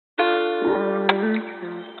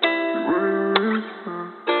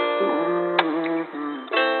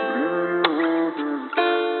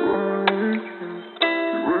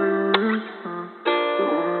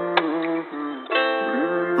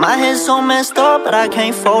so messed up, but I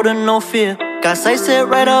can't fold to no fear. Got sights set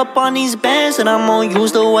right up on these bands, and I'm gonna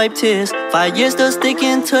use to wipe tears. 5 years still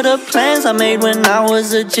sticking to the plans I made when I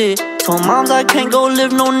was a jit. Told moms I can't go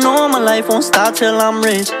live no normal life, won't stop till I'm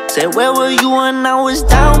rich. Said where were you when I was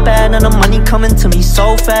down bad, and the money coming to me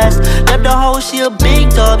so fast. Left the hoe, she a big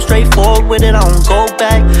dub, straightforward with it, I don't go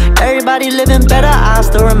back. Everybody living better, I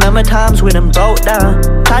still remember times we done broke down.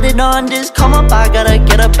 Had it on this come up, I gotta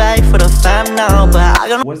get a bag for the fam now. But I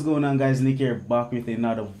got What's going on, guys? Nick here, back with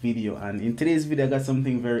another video, and in today's video I got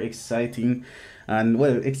something very exciting. And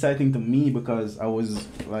well, exciting to me because I was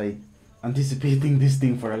like anticipating this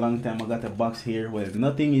thing for a long time. I got a box here. Well,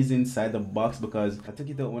 nothing is inside the box because I took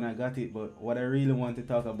it out when I got it, but what I really want to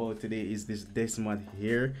talk about today is this desk mat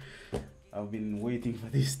here. I've been waiting for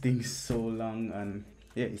this thing so long, and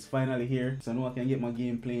yeah, it's finally here. So now I can get my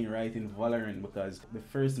game playing right in Valorant, because the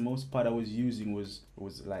first mouse pad I was using was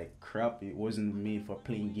like crap. It wasn't made for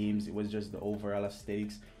playing games. It was just the overall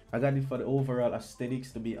aesthetics. I got it for the overall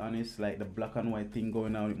aesthetics, to be honest, like the black and white thing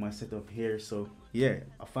going on with my setup here. So yeah,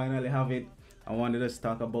 I finally have it. I wanted us to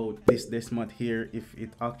talk about this desk mat here, if it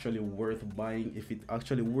actually worth buying, if it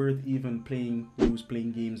actually worth even playing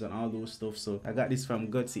games and all those stuff. So I got this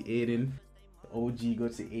from Gutzy Aiden, OG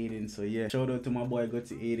Gutzy Aiden. So yeah, shout out to my boy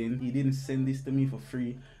Gutzy Aiden. He didn't send this to me for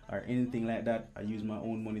free or anything like that. I used my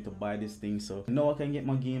own money to buy this thing, so now I can get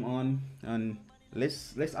my game on, and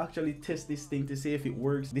let's actually test this thing to see if it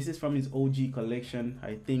works. This is from his OG collection.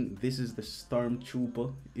 I think this is the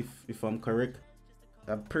Stormtrooper, if I'm correct.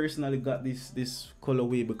 I personally got this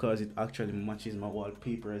colorway because it actually matches my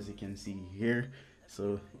wallpaper, as you can see here.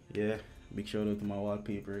 So yeah, big shout out to my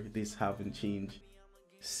wallpaper. This haven't changed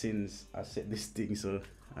since I set this thing, so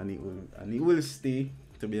and it will stay,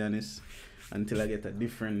 to be honest, until I get a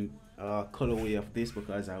different colorway of this,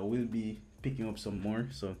 because I will be picking up some more.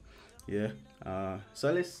 So yeah,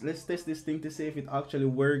 so let's test this thing to see if it actually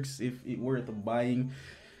works, if it worth buying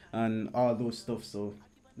and all those stuff. So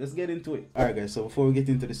let's get into it. Alright guys, so before we get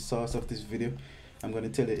into the sauce of this video, I'm gonna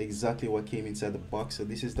tell you exactly what came inside the box. So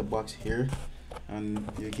this is the box here,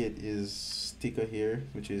 and you get his sticker here,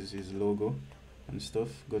 which is his logo and stuff,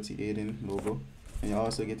 Gutzy Aiden logo, and you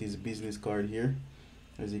also get his business card here.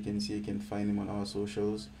 As you can see, you can find him on all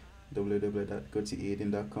socials,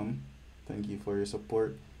 www.gutzyaiden.com. Thank you for your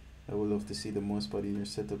support. I would love to see the mousepad in your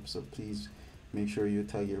setup, so please make sure you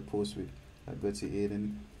tag your post with Gutzy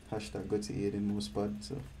Aiden, hashtag Gutzy Aiden mousepad.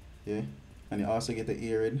 So yeah, and you also get the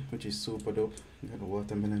earring, which is super dope. You got the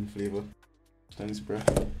watermelon flavor. Thanks, bro.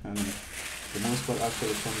 And the mousepad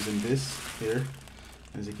actually comes in this here,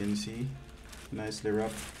 as you can see, nicely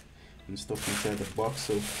wrapped and stuff inside the box.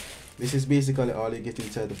 So this is basically all you get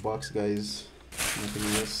inside the box, guys. Nothing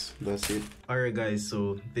else. That's it. Alright guys,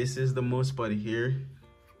 so this is the mousepad here.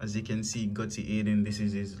 As you can see, Gutzy Aiden, this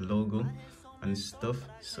is his logo and stuff.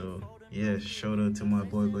 So yeah, shout out to my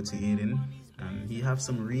boy Gutzy Aiden, and he have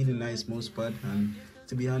some really nice mousepad. And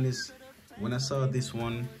to be honest, when I saw this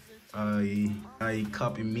one, I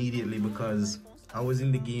cop immediately, because I was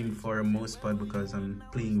in the game for a mousepad because I'm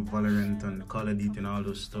playing Valorant and Call of Duty and all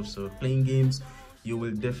those stuff. So playing games, you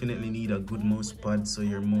will definitely need a good mousepad so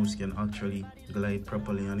your mouse can actually glide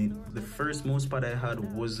properly on it. The first mousepad I had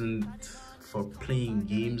wasn't for playing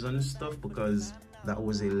games and stuff, because that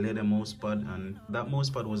was a leather mousepad, and that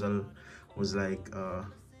mousepad was like a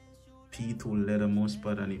P2 leather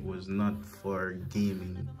mousepad, and it was not for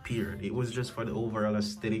gaming, period. It was just for the overall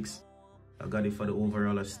aesthetics. I got it for the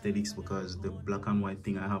overall aesthetics because the black and white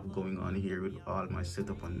thing I have going on here with all my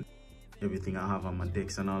setup and everything I have on my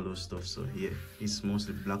decks and all those stuff. So yeah, it's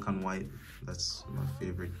mostly black and white. That's my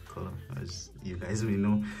favorite color, as you guys may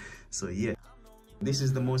know. So yeah, this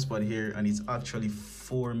is the mousepad here, and it's actually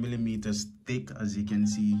 4mm thick, as you can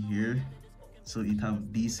see here. So it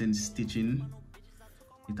have decent stitching.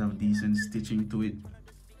 It have decent stitching to it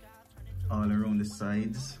all around the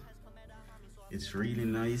sides. It's really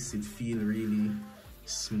nice. It feel really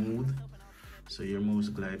smooth, so your mouse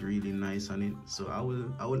glide really nice on it. So I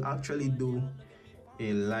will actually do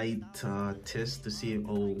a light test to see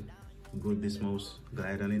how good this mouse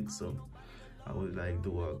glide on it. So I will like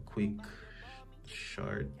do a quick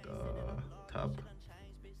short tap.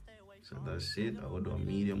 So that's it. I will do a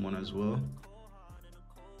medium one as well,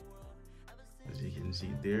 as you can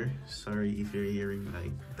see there. Sorry if you're hearing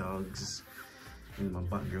like dogs in my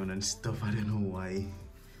background and stuff. I don't know why.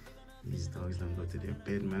 These dogs don't go to their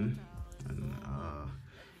bed, man. And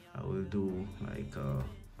I will do like a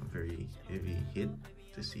very heavy hit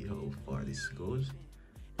to see how far this goes.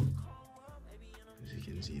 As you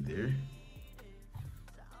can see there,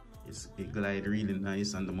 it glide really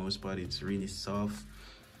nice on the mouse pad. It's really soft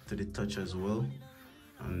to the touch as well,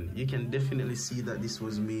 and you can definitely see that this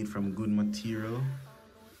was made from good material,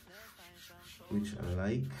 which I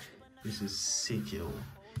like. This is sick, yo.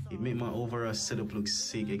 It made my overall setup look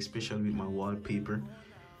sick, especially with my wallpaper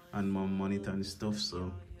and my monitor and stuff.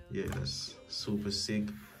 So yeah, that's super sick.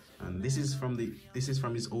 And this is from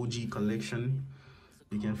his OG collection.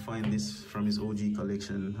 You can find this from his OG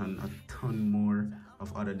collection and a ton more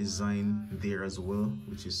of other design there as well,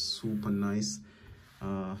 which is super nice.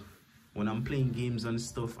 When I'm playing games and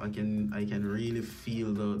stuff, I can really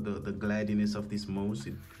feel the glidiness of this mouse.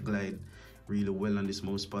 It glides really well on this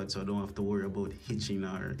mouse pad, so I don't have to worry about hitching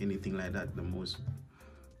or anything like that. The mouse,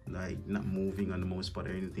 like, not moving on the mouse pad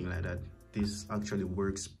or anything like that. This actually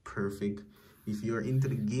works perfect. If you're into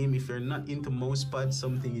the game, if you're not into mouse pad,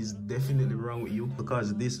 something is definitely wrong with you,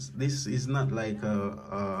 because this is not like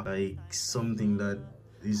like something that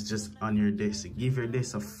is just on your desk. Give your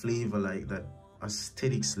desk a flavor, like that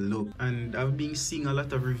aesthetics look. And I've been seeing a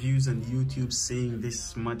lot of reviews on YouTube saying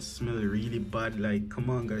this mat smell really bad. Like, come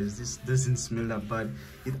on guys, this doesn't smell that bad.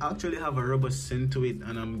 It actually have a rubber scent to it,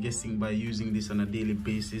 and I'm guessing by using this on a daily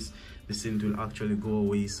basis, the scent will actually go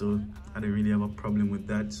away, so I don't really have a problem with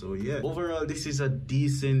that. So yeah, overall this is a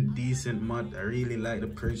decent mat. I really like the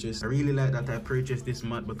purchase. I really like that I purchased this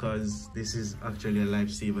mat, because this is actually a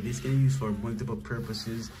lifesaver. This can be used for multiple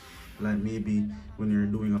purposes, like maybe when you're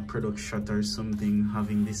doing a product shot or something,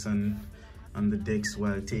 having this on the decks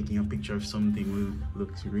while taking a picture of something will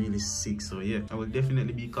look really sick. So yeah, I will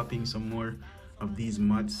definitely be copying some more of these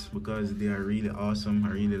mats, because they are really awesome. I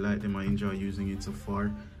really like them. I enjoy using it so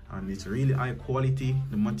far, and it's really high quality.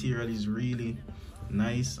 The material is really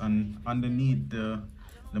nice, and underneath the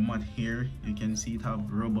mat here, you can see it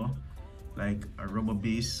have rubber, like a rubber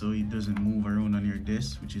base, so it doesn't move around on your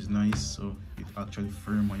desk, which is nice. So it's actually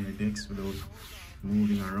firm on your decks without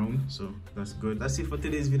moving around, so that's good. That's it for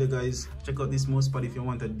today's video, guys. Check out this mouse pad if you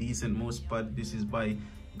want a decent mouse pad. This is by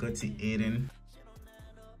Gutzy Aiden.